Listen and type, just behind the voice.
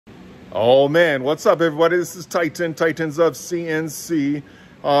Oh man, what's up everybody? This is Titans of CNC.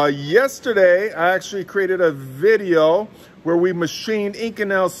 Yesterday, I actually created a video where we machined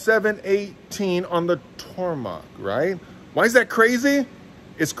INCONEL 718 on the TORMACH, right? Why is that crazy?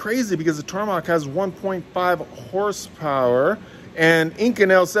 It's crazy because the TORMACH has 1.5 horsepower and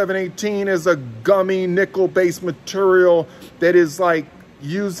INCONEL 718 is a gummy nickel-based material that is like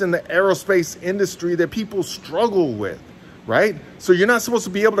used in the aerospace industry that people struggle with. Right? So you're not supposed to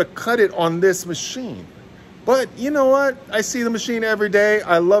be able to cut it on this machine. But you know what? I see the machine every day.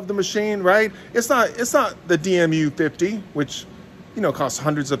 I love the machine, right? It's not the DMU 50, which, you know, costs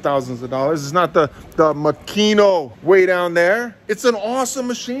hundreds of thousands of dollars. It's not the Makino way down there. It's an awesome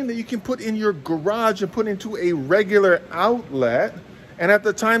machine that you can put in your garage and put into a regular outlet. And at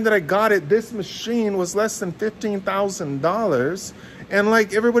the time that I got it, this machine was less than $15,000. And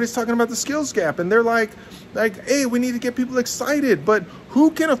like everybody's talking about the skills gap, and they're like, hey, we need to get people excited, but who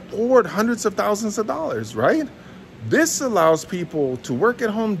can afford hundreds of thousands of dollars, right? This allows people to work at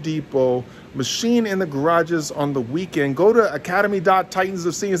Home Depot, machine in the garages on the weekend, go to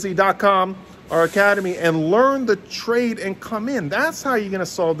academy.titansofcnc.com, our academy, and learn the trade and come in. That's how you're gonna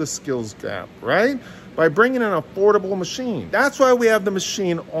solve the skills gap, right? By bringing an affordable machine. That's why we have the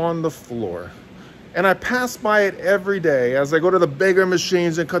machine on the floor. And I pass by it every day as I go to the bigger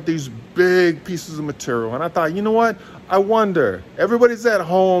machines and cut these big pieces of material. And I thought, you know what? I wonder, everybody's at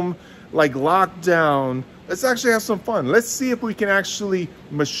home, like locked down. Let's actually have some fun. Let's see if we can actually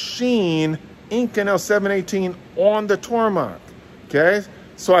machine INCONEL 718 on the TORMACH, okay?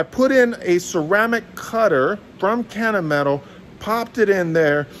 So I put in a ceramic cutter from Metal, popped it in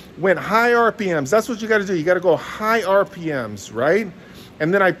there, went high RPMs. That's what you gotta do. You gotta go high RPMs, right?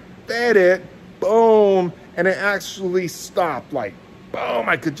 And then I fed it, boom, and it actually stopped, like, boom,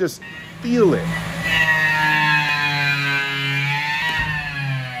 I could just feel it.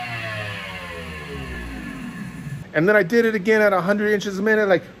 And then I did it again at 100 inches a minute,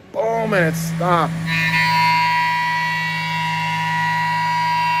 like, boom, and it stopped.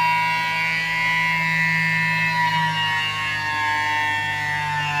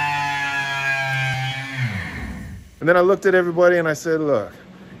 And then I looked at everybody and I said, look,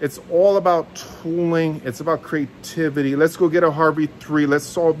 it's all about tooling. It's about creativity. Let's go get a Harvey 3. Let's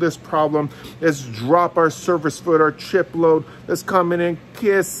solve this problem. Let's drop our surface foot, our chip load. Let's come in and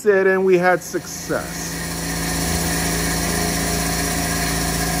kiss it, and we had success.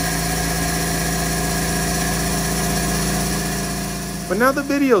 But now the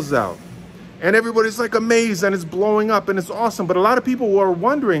video's out, and everybody's like amazed, and it's blowing up, and it's awesome. But a lot of people were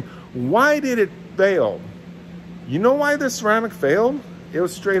wondering, why did it fail? You know why the ceramic failed? It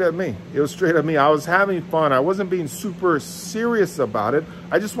was straight at me. It was straight at me. I was having fun. I wasn't being super serious about it.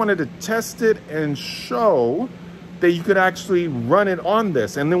 I just wanted to test it and show that you could actually run it on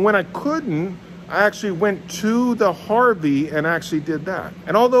this. And then when I couldn't, I actually went to the Harvey and actually did that.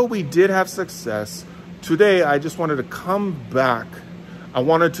 And although we did have success, today I just wanted to come back. I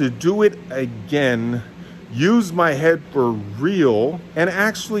wanted to do it again, use my head for real, and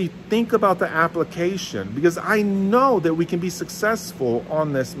actually think about the application, because I know that we can be successful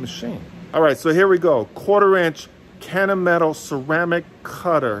on this machine. All right, so here we go. 1/4-inch Metal ceramic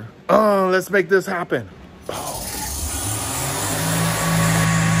cutter. Oh, let's make this happen. Oh.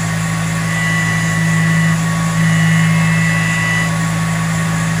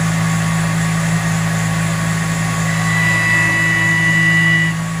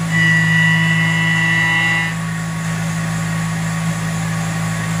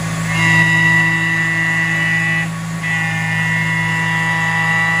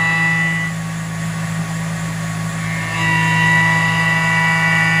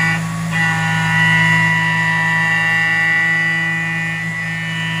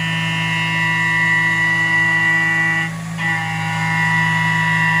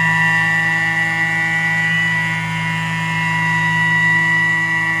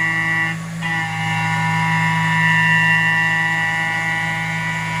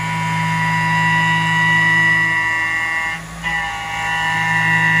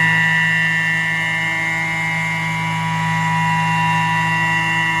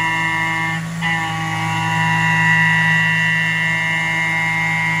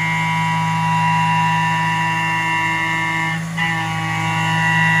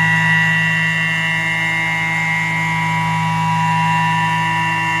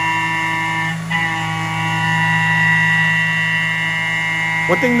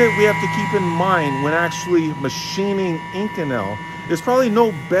 One thing that we have to keep in mind when actually machining INCONEL, there's probably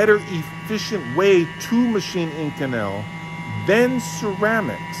no better efficient way to machine INCONEL than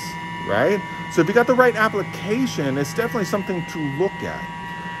ceramics, right? So if you got the right application, it's definitely something to look at.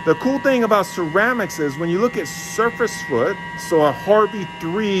 The cool thing about ceramics is when you look at surface foot, so a Harvey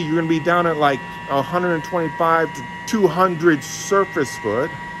 3, you're gonna be down at like 125 to 200 surface foot.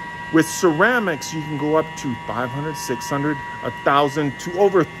 With ceramics, you can go up to 500, 600, 1,000 to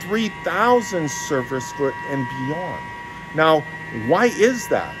over 3,000 surface foot and beyond. Now, why is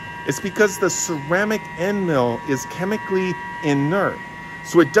that? It's because the ceramic end mill is chemically inert.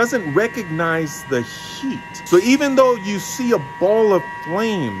 So it doesn't recognize the heat. So even though you see a ball of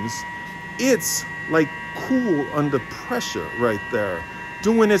flames, it's like cool under pressure right there,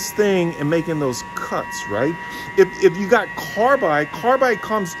 doing its thing and making those cuts, right? If you got carbide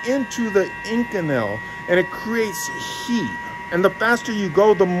comes into the INCONEL and it creates heat. And the faster you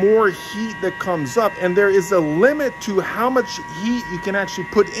go, the more heat that comes up. And there is a limit to how much heat you can actually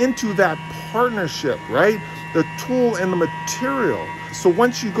put into that partnership, right? The tool and the material. So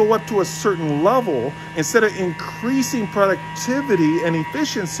once you go up to a certain level, instead of increasing productivity and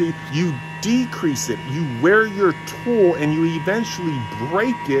efficiency, you decrease it. You wear your tool and you eventually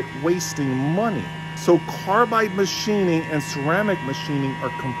break it, wasting money. So carbide machining and ceramic machining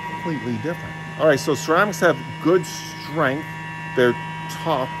are completely different. All right, so ceramics have good strength. They're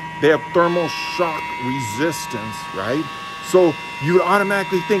tough. They have thermal shock resistance, right? So you would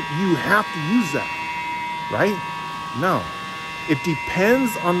automatically think you have to use that, right? No, it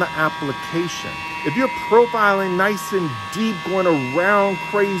depends on the application. If you're profiling nice and deep, going around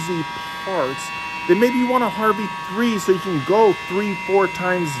crazy parts, then maybe you want a Harvey 3 so you can go 3-4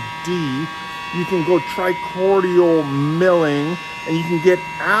 times D. You can go tricordial milling and you can get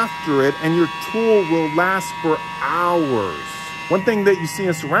after it and your tool will last for hours. One thing that you see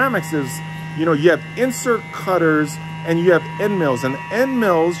in ceramics is, you know, you have insert cutters and you have end mills, and end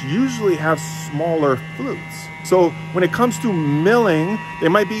mills usually have smaller flutes. So when it comes to milling, they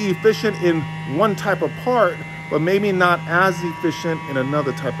might be efficient in one type of part, but maybe not as efficient in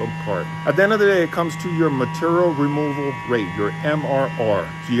another type of part. At the end of the day, it comes to your material removal rate, your MRR.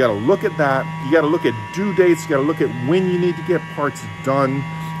 So you gotta look at that. You gotta look at due dates. You gotta look at when you need to get parts done.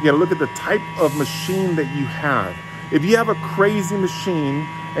 You gotta look at the type of machine that you have. If you have a crazy machine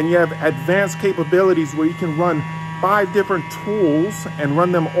and you have advanced capabilities where you can run 5 different tools and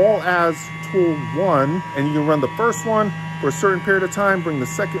run them all as tool 1, and you can run the first one for a certain period of time, bring the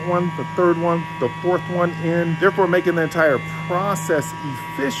second one, the third one, the fourth one in, therefore making the entire process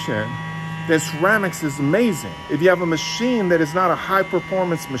efficient, then ceramics is amazing. If you have a machine that is not a high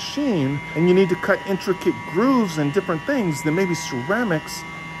performance machine and you need to cut intricate grooves and different things, then maybe ceramics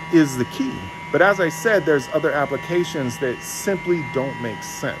is the key. But as I said, there's other applications that simply don't make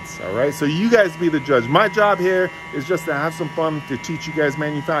sense, all right? So you guys be the judge. My job here is just to have some fun, to teach you guys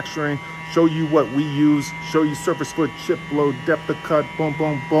manufacturing, show you what we use, show you surface foot, chip blow, depth of cut, boom,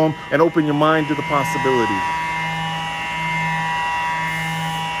 boom, boom, and open your mind to the possibilities.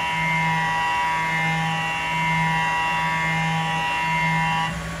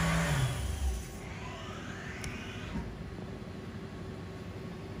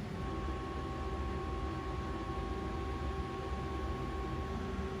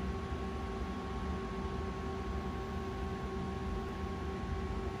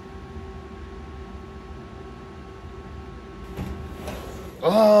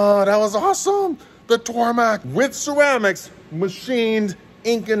 Oh, that was awesome. The TORMACH with ceramics, machined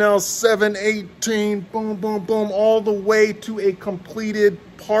INCONEL 718, boom, boom, boom, all the way to a completed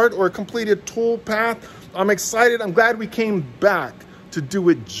part or a completed tool path. I'm excited. I'm glad we came back to do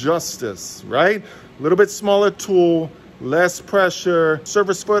it justice, right? A little bit smaller tool, less pressure,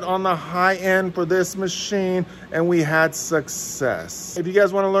 surface foot on the high end for this machine, and we had success. If you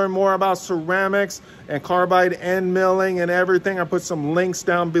guys want to learn more about ceramics and carbide end milling and everything, I put some links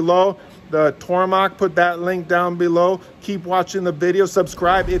down below. The TORMACH, put that link down below. Keep watching the video.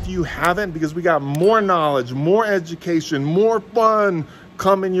 Subscribe if you haven't, because we got more knowledge, more education, more fun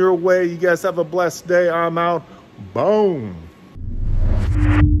coming your way. You guys have a blessed day. I'm out. Boom.